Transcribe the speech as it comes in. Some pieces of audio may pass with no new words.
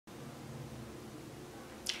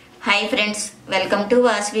Hi friends, welcome to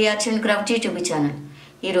Vasavi-Arts&Crafts YouTube channel.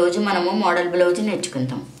 ఈరోజు మనము model blouse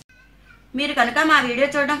నేర్చుకుందాం. మీరు కనుక మా వీడియో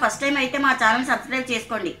చూడడం ఫస్ట్ టైం అయితే మా ఛానల్ సబ్స్క్రైబ్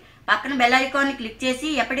చేసుకోండి. పక్కన బెల్ ఐకాన్ని క్లిక్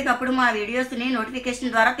చేసి ఎప్పటికప్పుడు మా వీడియోస్ని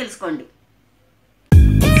నోటిఫికేషన్ ద్వారా తెలుసుకోండి.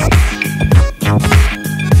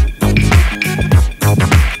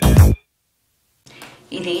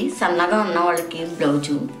 ఇది సన్నగా ఉన్న వాళ్ళకి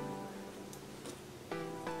బ్లౌజు.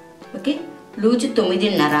 ఓకే, లూజు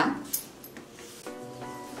 9.5,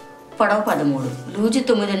 పొడవు 13. లూజు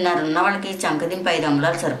 9.5 ఉన్న వాళ్ళకి చంకదింపు 5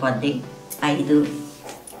 అంగుళాలు సరిపోద్ది. 5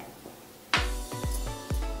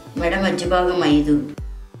 మెడ మధ్య భాగం 5.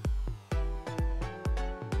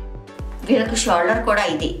 వీళ్ళకి షోల్డర్ కూడా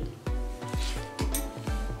 5.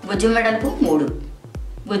 భుజం వెడల్పు 3.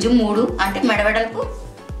 భుజం 3 అంటే మెడ వెడల్పు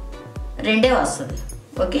 2 వస్తుంది.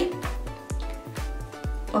 ఓకే,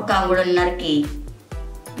 1 అంగుళంన్నరకి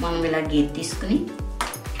మనం ఇలా గీత తీసుకుని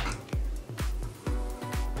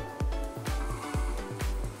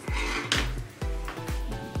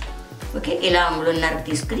ఓకే ఇలా అంగుళంన్నరకు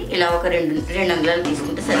తీసుకుని ఇలా ఒక రెండు అంగుళాలు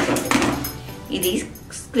తీసుకుంటే సరిపోతుంది. ఇది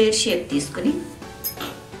స్క్వేర్ షేప్ తీసుకుని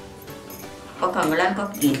 1 అంగుళానికి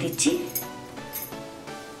ఒక గీత ఇచ్చి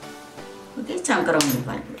ఓకే చంకరం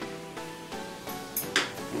ఉండిపోవాలి.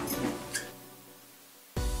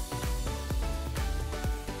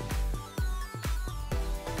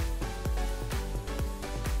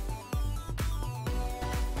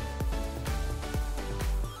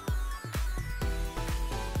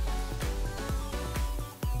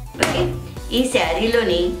 ఓకే, ఈ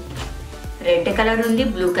శారీలోని రెడ్ కలర్ ఉంది,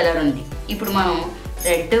 బ్లూ కలర్ ఉంది. ఇప్పుడు మనం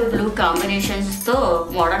రెడ్ బ్లూ కాంబినేషన్స్తో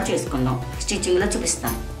మోడల్ చేసుకుందాం. స్టిచ్చింగ్లో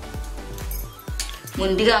చూపిస్తాం.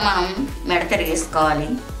 ముందుగా మనం మెడ తిరిగేసుకోవాలి.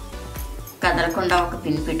 కదలకుండా ఒక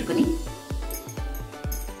పిన్ పెట్టుకుని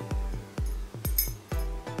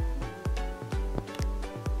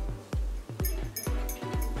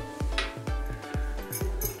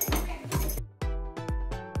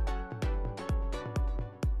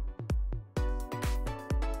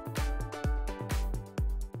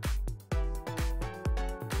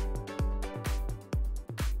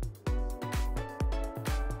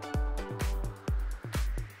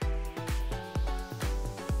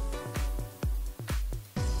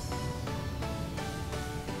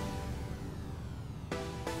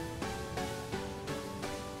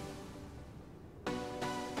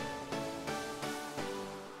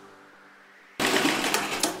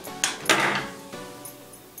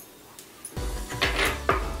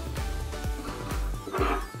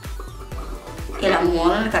ఇలా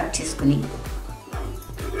మూలను కట్ చేసుకుని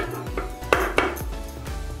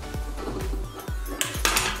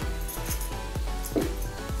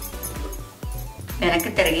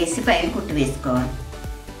వెనక్కి తిరిగేసి పైన కుట్టు వేసుకోవాలి.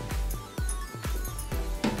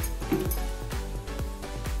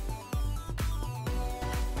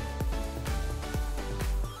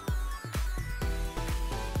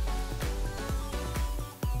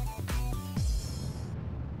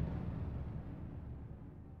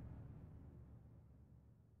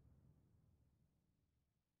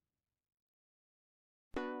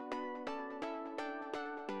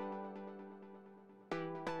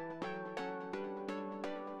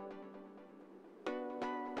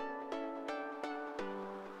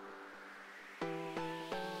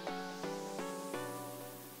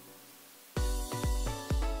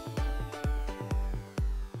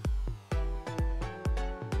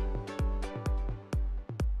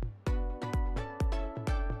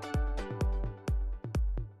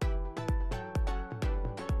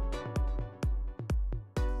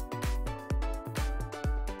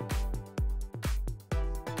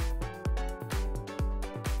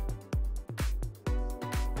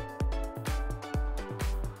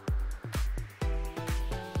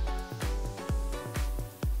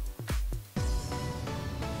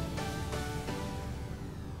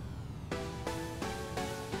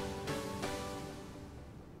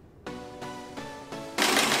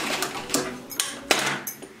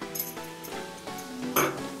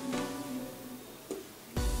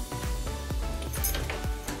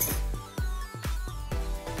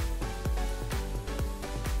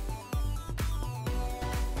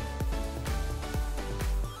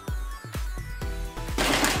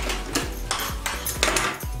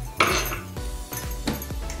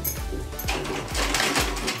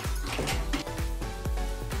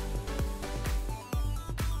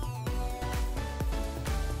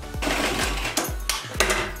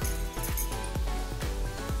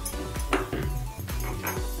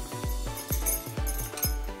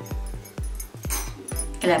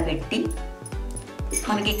 ఇలా పెట్టి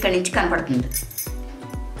మనకి ఇక్కడి నుంచి కనపడుతుంది.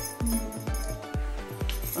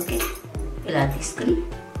 ఓకే, ఇలా తీసుకుని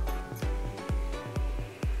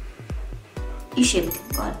ఈ షేప్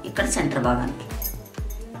తిప్పుకోవాలి ఇక్కడ సెంటర్ భాగానికి.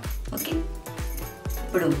 ఓకే,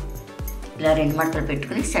 ఇప్పుడు ఇలా 2 మడతలు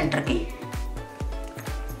పెట్టుకుని సెంటర్కి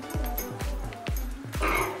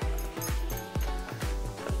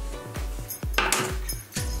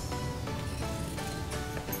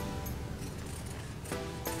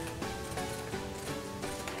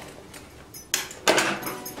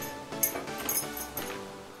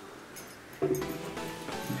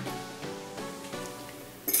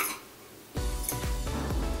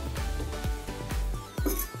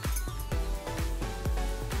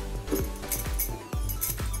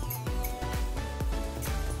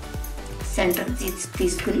సెంటర్కి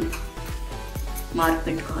తీసుకుని మార్క్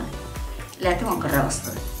పెట్టుకోవాలి, లేకపోతే వంకర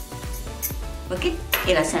వస్తుంది. ఓకే,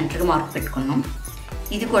 ఇలా సెంటర్కి మార్క్ పెట్టుకున్నాం.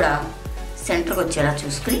 ఇది కూడా సెంటర్కి వచ్చేలా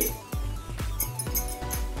చూసుకుని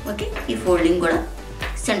ఓకే, ఈ ఫోల్డింగ్ కూడా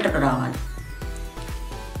సెంటర్కి రావాలి,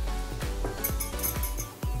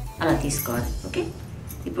 అలా తీసుకోవాలి. ఓకే,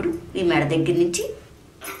 ఇప్పుడు ఈ మెడ దగ్గర నుంచి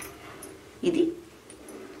ఇది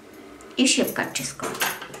ఈ షేప్ కట్ చేసుకోవాలి.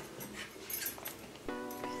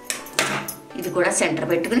 ఇది కూడా సెంటర్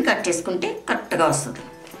పెట్టుకుని కట్ చేసుకుంటే కరెక్ట్గా వస్తుంది.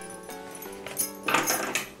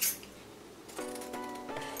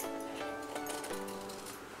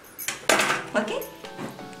 ఓకే,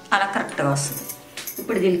 అలా కరెక్ట్గా వస్తుంది.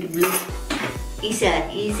 ఇప్పుడు దీనికి బ్లూ, ఈ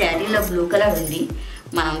శారీలో బ్లూ కలర్ ఉంది,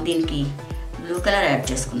 మనం దీనికి బ్లూ కలర్ యాడ్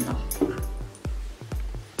చేసుకుందాం.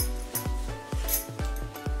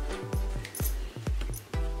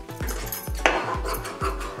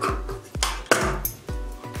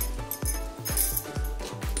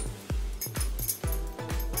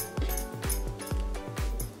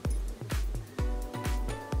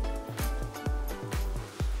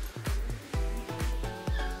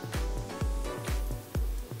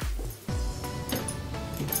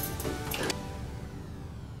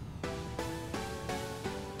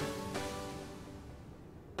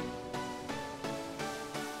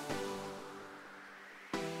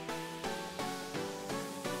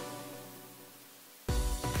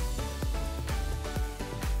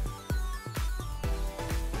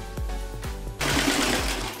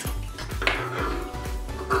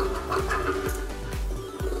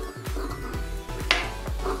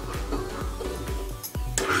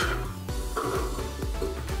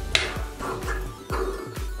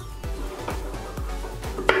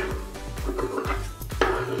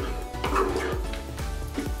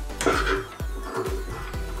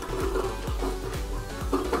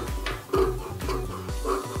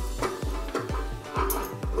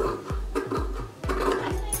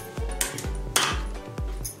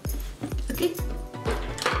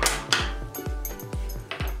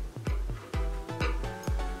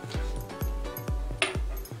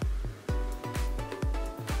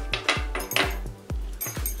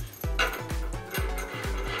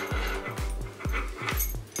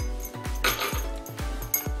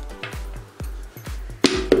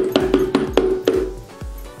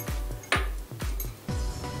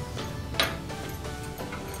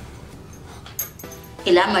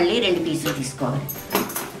 ఇలా మళ్ళీ 2 పీసులు తీసుకోవాలి.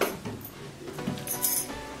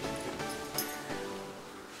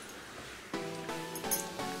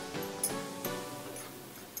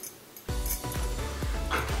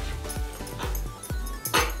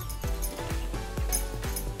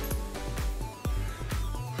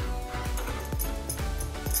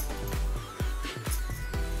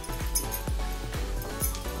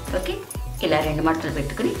 ఓకే, ఇలా 2 మడతలు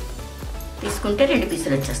పెట్టుకుని తీసుకుంటే 2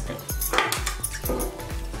 పీసులు వచ్చేస్తాయి.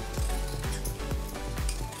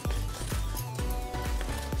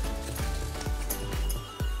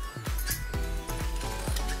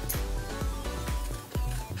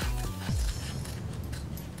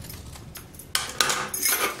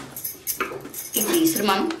 ఈ పీసులు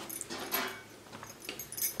మనం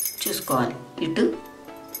చూసుకోవాలి, ఇటు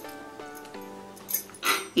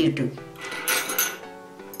ఇటు.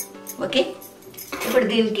 ఓకే, ఇప్పుడు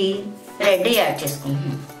దీనికి రెడ్ యాడ్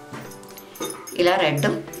చేసుకుంటున్నాం. ఇలా రెడ్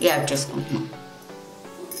యాడ్ చేసుకుంటున్నాం.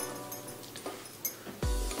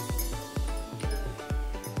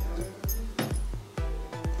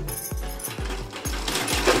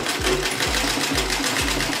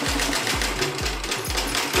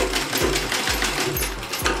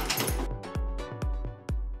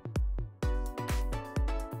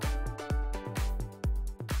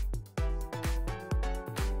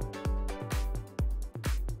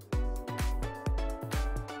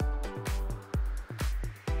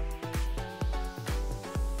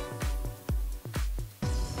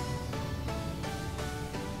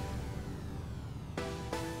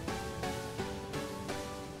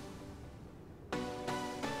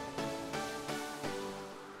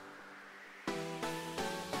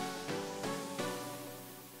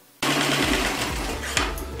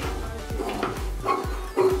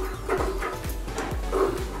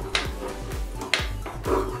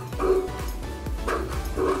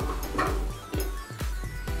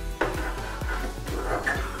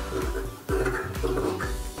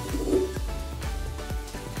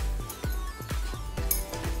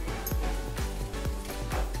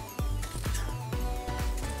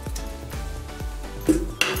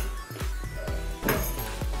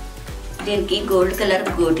 దీనికి గోల్డ్ కలర్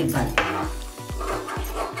గోటు ఇవ్వాలి.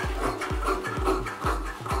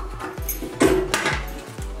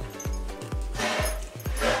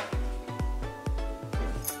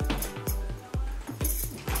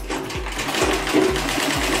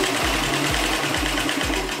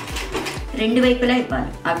 రెండు వైపులా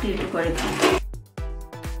ఇవ్వాలి, అటు ఇటు కూడా ఇవ్వాలి.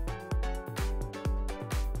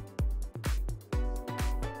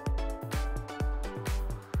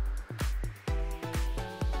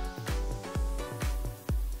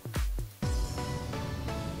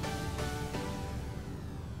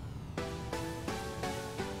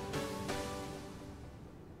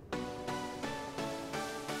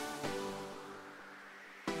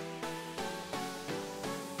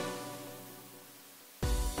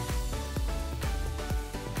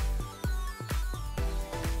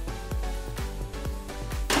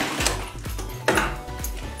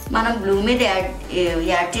 మనం బ్లూ మీద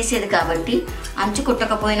యాడ్ చేసేది కాబట్టి అంచు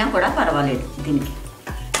కుట్టకపోయినా కూడా పర్వాలేదు దీనికి.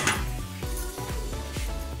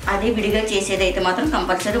 అదే విడిగా చేసేది అయితే మాత్రం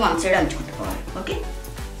కంపల్సరీ వన్ సైడ్ అంచు కుట్టుకోవాలి. ఓకే,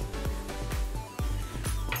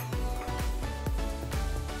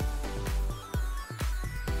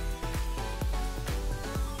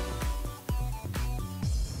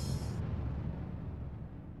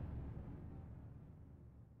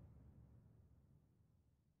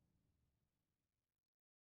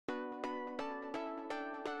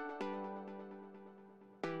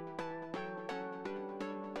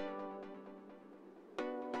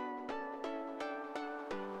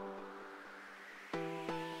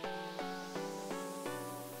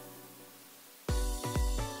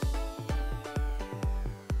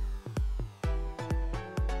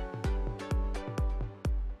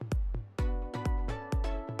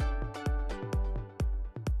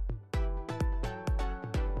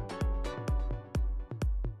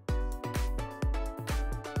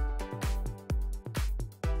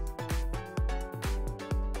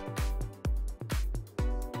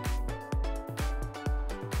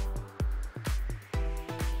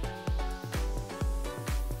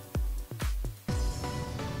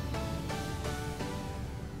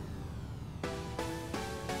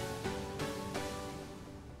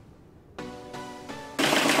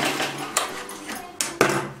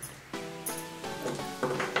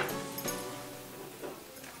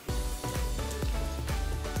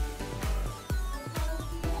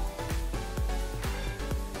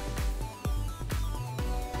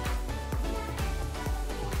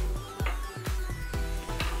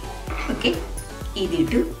 ఓకే, ఇది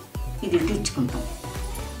ఇటు ఇచ్చుకుంటాం.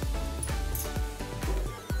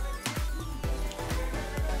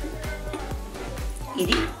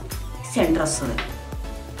 ఇది సెంటర్ వస్తుంది.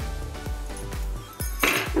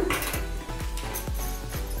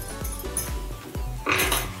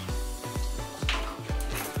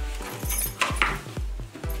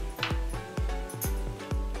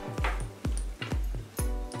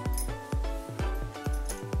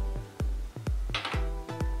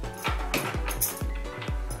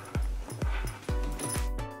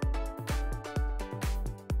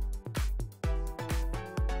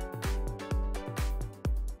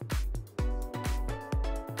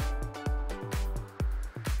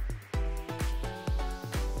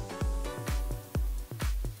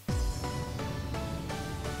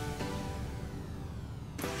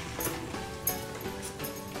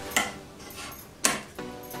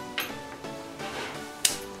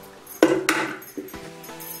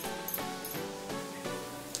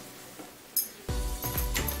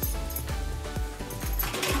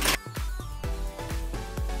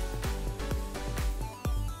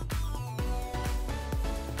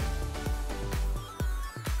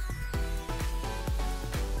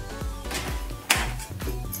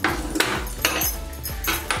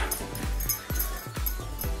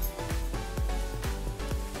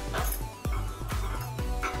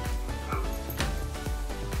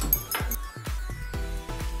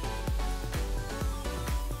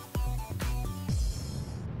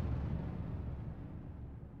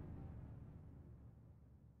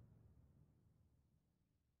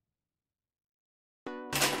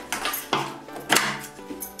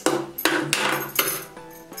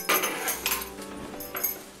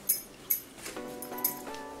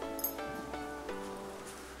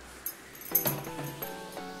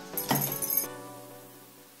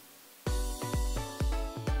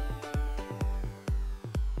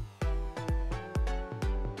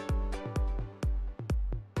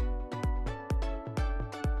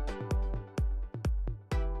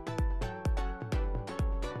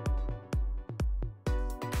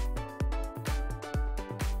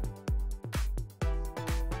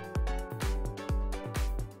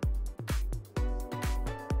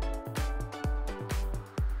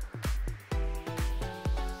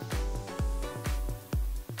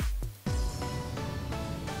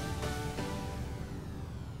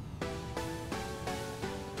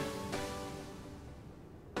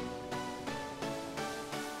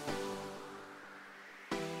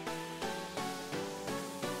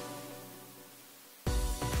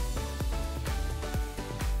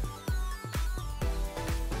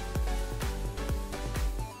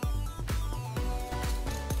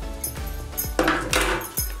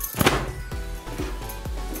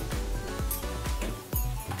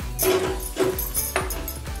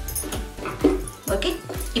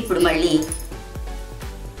 ఇప్పుడు మళ్ళీ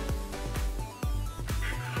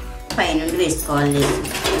పైనుండి వేసుకోవాలి.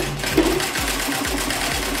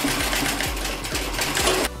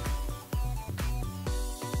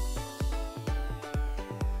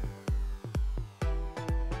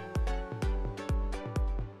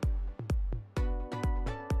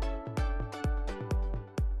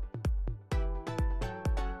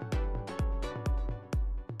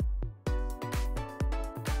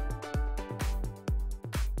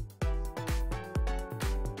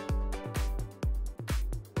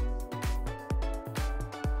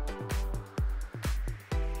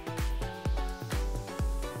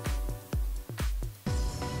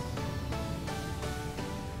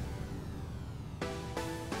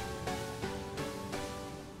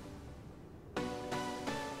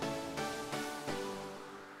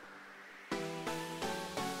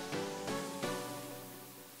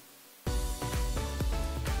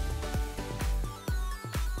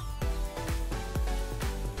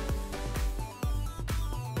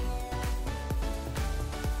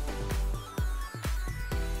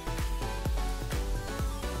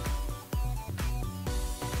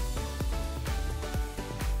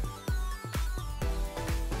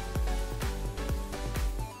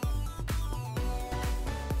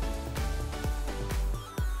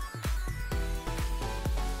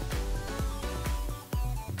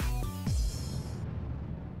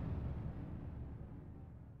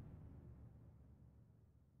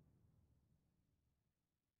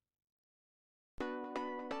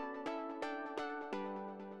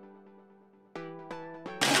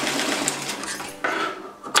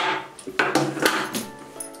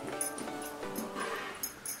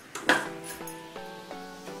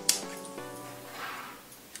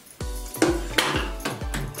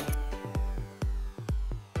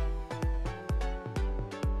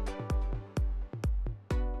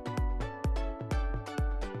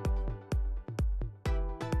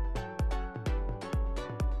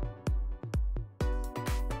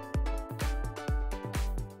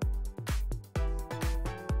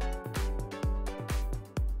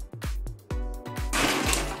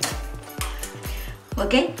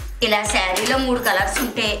 ఓకే, ఇలా శారీలో 3 కలర్స్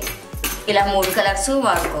ఉంటే ఇలా 3 కలర్స్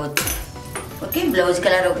వాడుకోవచ్చు. ఓకే, బ్లౌజ్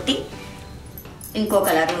కలర్ ఒకటి, ఇంకో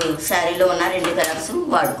కలర్ శారీలో ఉన్న 2 కలర్స్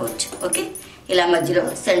వాడుకోవచ్చు. ఓకే, ఇలా మధ్యలో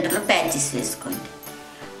సెంటర్లో ప్యాచెస్ వేసుకోండి.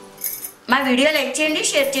 మా వీడియో లైక్ చేయండి,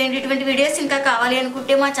 షేర్ చేయండి. ఇటువంటి వీడియోస్ ఇంకా కావాలి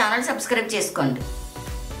అనుకుంటే మా ఛానల్ సబ్స్క్రైబ్ చేసుకోండి.